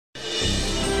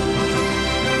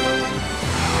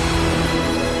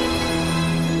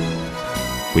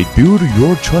We build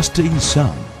your trust in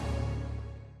Sun.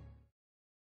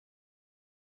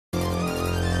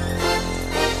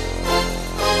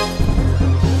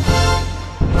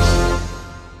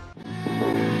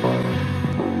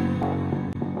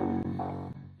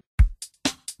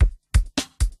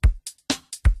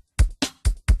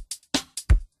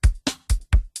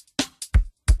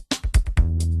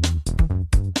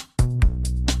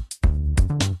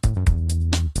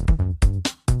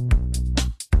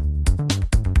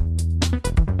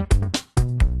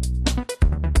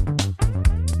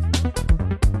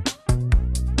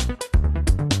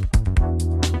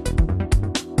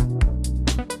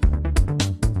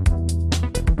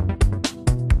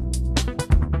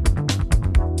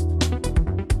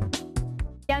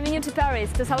 Bienvenue to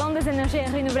Paris, the Salon des Energies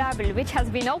Renouvelables, which has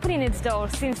been opening its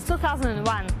doors since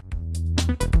 2001.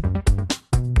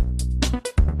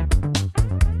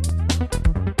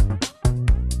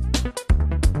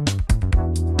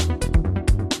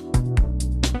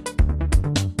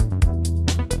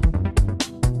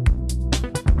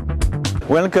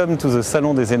 Welcome to the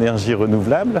Salon des Energies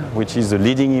Renouvelables, which is the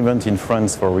leading event in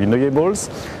France for renewables.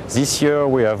 This year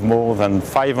we have more than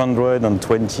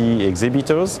 520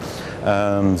 exhibitors.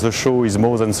 The show is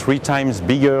more than 3 times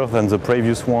bigger than the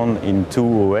previous one in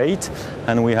 2008,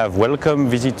 and we have welcome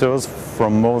visitors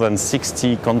from more than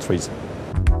 60 countries.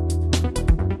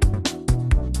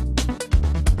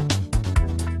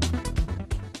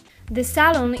 The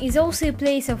Salon is also a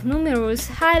place of numerous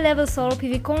high-level solar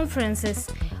PV conferences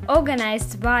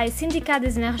organized by Syndicat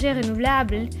des Energies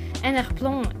Renouvelables,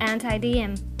 Enerplan and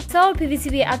ADME. Solar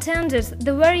PVCB attended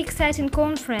the very exciting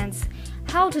conference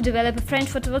How to Develop a French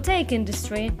Photovoltaic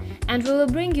Industry, and we will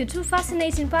bring you 2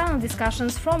 fascinating panel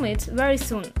discussions from it very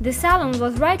soon. The Salon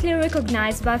was rightly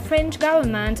recognized by French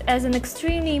government as an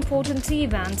extremely important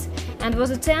event and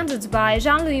was attended by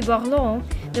Jean-Louis Borloo,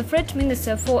 the French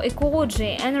Minister for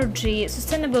Ecology, Energy,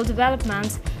 Sustainable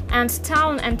Development and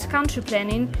Town and Country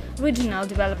Planning, Regional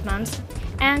Development,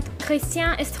 and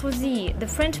Christian Estrosi, the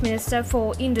French Minister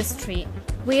for Industry.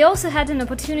 We also had an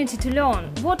opportunity to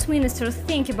learn what ministers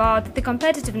think about the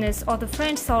competitiveness of the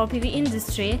French solar PV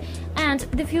industry and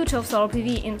the future of solar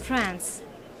PV in France.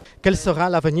 Quel sera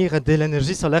l'avenir de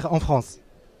l'énergie solaire en France?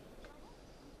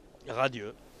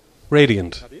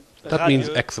 Radiant. That means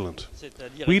excellent.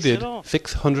 We did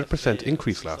 600%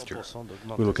 increase last year.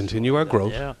 We will continue our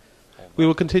growth. We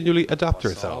will continually adapt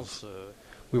ourselves.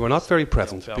 We were not very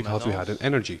present because we had an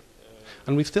energy.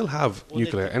 And we still have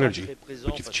nuclear energy,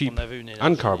 which is cheap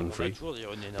and carbon-free,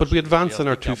 but we advance on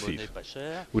our 2 feet.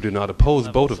 We do not oppose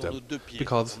both of them,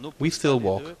 because we still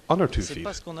walk on our 2 feet,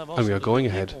 and we are going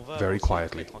ahead very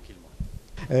quietly.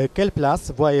 Quelle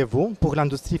place voyez-vous pour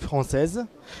l'industrie française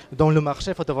dans le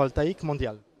marché photovoltaïque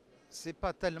mondial?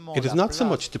 It is not so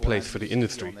much the place for the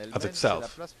industry as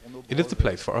itself, it is the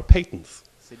place for our patents.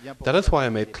 That is why I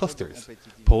made clusters,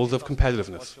 poles of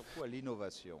competitiveness.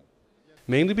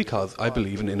 Mainly because I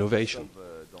believe in innovation.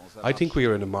 I think we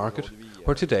are in a market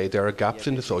where today there are gaps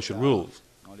in the social rules,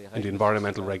 in the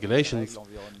environmental regulations,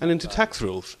 and into tax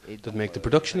rules that make the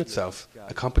production itself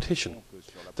a competition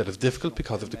that is difficult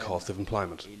because of the cost of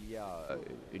employment.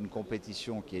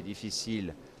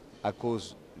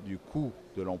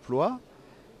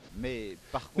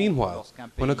 Meanwhile,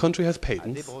 when a country has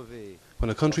patents, when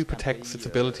a country protects its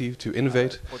ability to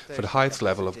innovate for the highest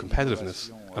level of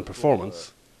competitiveness and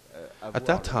performance, at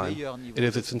that time, it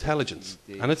is its intelligence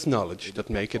and its knowledge that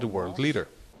make it a world leader.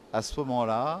 À ce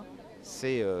moment-là,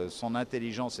 c'est son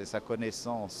intelligence et sa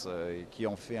connaissance qui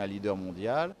en fait un leader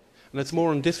mondial. And it's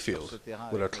more in this field,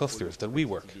 with our clusters, that we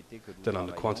work, than on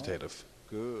the quantitative.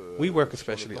 We work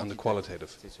especially on the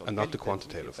qualitative and not the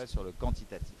quantitative.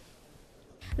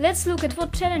 Let's look at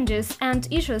what challenges and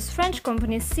issues French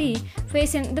companies see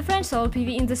facing the French solar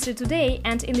PV industry today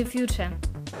and in the future.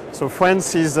 So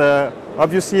France is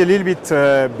obviously a little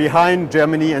bit behind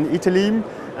Germany and Italy,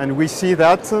 and we see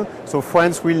that. So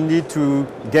France will need to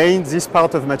gain this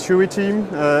part of maturity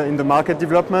in the market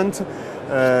development.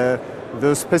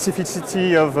 The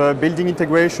specificity of building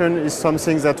integration is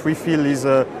something that we feel is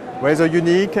rather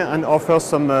unique and offers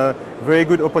some very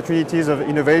good opportunities of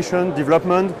innovation,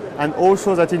 development, and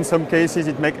also that in some cases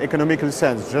it makes economical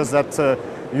sense, just that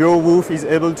your roof is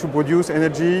able to produce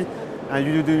energy and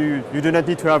you do not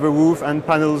need to have a roof and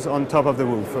panels on top of the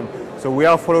roof. So we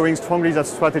are following strongly that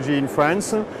strategy in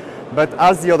France, but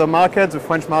as the other markets, the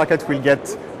French market will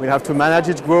have to manage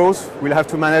its growth, will have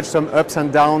to manage some ups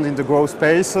and downs in the growth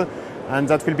space, and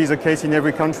that will be the case in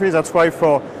every country. That's why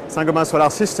for Saint-Gobain Solar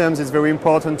Systems it's very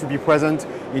important to be present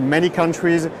in many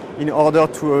countries in order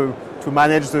to to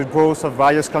manage the growth of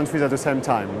various countries at the same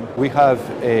time. We have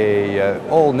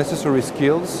all necessary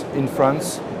skills in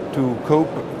France to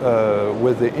cope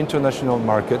with the international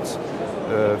markets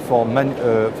for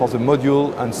the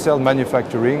module and cell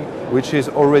manufacturing, which is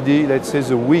already, let's say,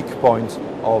 the weak point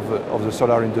of the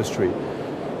solar industry.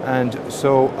 And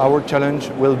so our challenge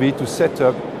will be to set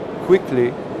up quickly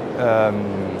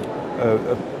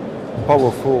a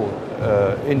powerful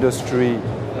industry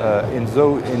in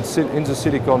the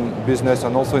silicon business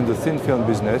and also in the thin film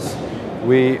business.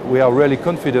 We are really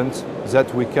confident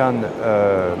that we can,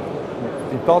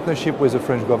 in partnership with the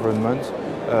French government,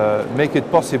 make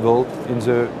it possible in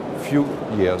the few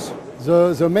years.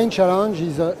 The main challenge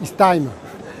is time.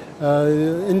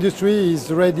 Industry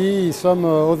is ready in some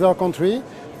other country.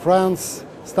 France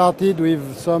started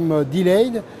with some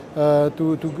delayed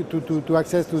to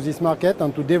access to this market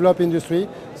and to develop industry.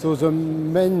 So the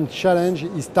main challenge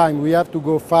is time. We have to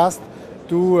go fast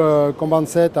to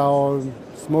compensate our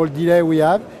small delay we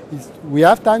have. We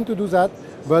have time to do that,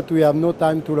 but we have no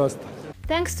time to lose.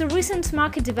 Thanks to recent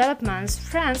market developments,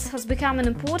 France has become an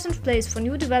important place for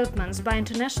new developments by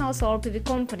international solar PV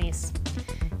companies.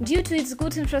 Due to its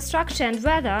good infrastructure and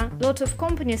weather, a lot of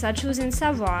companies are choosing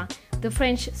Savoie, the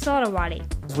French solar valley.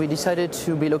 We decided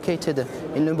to be located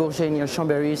in Le Bourget near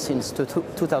Chambéry since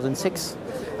 2006.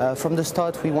 From the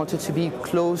start we wanted to be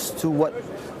close to what,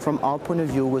 from our point of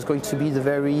view, was going to be the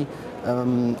very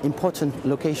important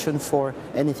location for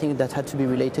anything that had to be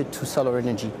related to solar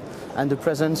energy. And the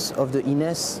presence of the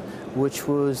INES, which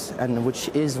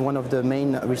is one of the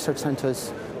main research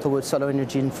centers towards solar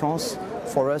energy in France,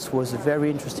 for us was a very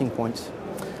interesting point.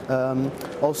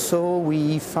 Also,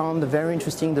 we found very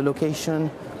interesting the location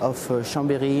of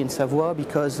Chambéry in Savoie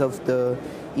because of the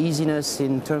easiness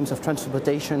in terms of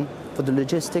transportation for the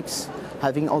logistics,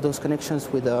 having all those connections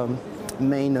with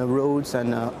main roads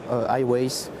and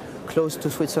highways, close to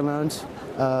Switzerland,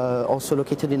 also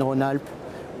located in Rhône-Alpes,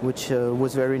 which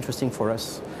was very interesting for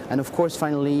us. And of course,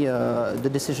 finally, the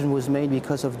decision was made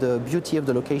because of the beauty of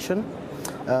the location.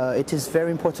 It is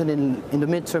very important in the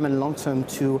mid-term and long term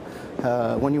to,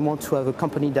 when you want to have a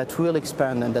company that will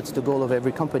expand, and that's the goal of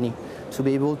every company, to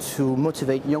be able to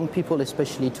motivate young people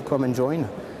especially to come and join.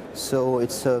 So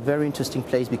it's a very interesting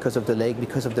place because of the lake,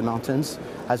 because of the mountains.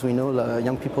 As we know,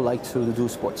 young people like to do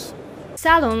sports.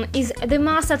 Salon is the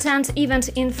most attended event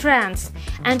in France,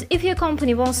 and if your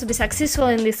company wants to be successful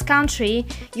in this country,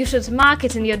 you should mark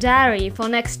it in your diary for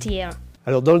next year.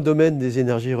 Alors dans le domaine des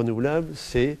énergies renouvelables,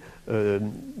 c'est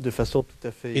de façon tout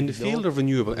à fait In the field of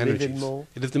renewable energies,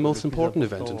 it is the most important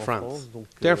event in France.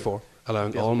 Therefore,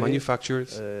 allowing all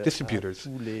manufacturers, distributors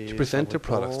to present their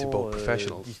products to both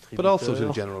professionals, but also to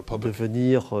the general public. De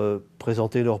venir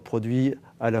présenter leurs produits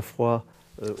à la fois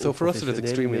So for us it is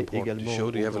extremely important to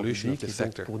show the evolution of this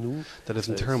sector that is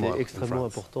in turmoil in France. C'est extrêmement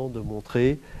important de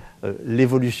montrer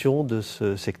l'évolution de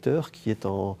ce secteur qui est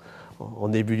en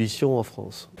ébullition en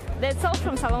France. That's all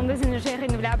from Salon des Energies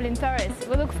Renouvelables in Paris.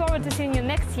 We look forward to seeing you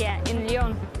next year in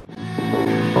Lyon.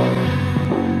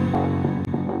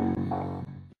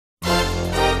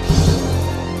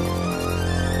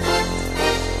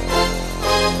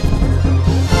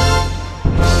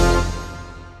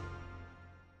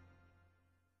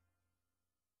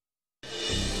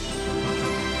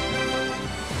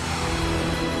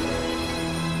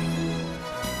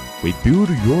 We build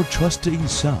your trust in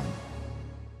sound.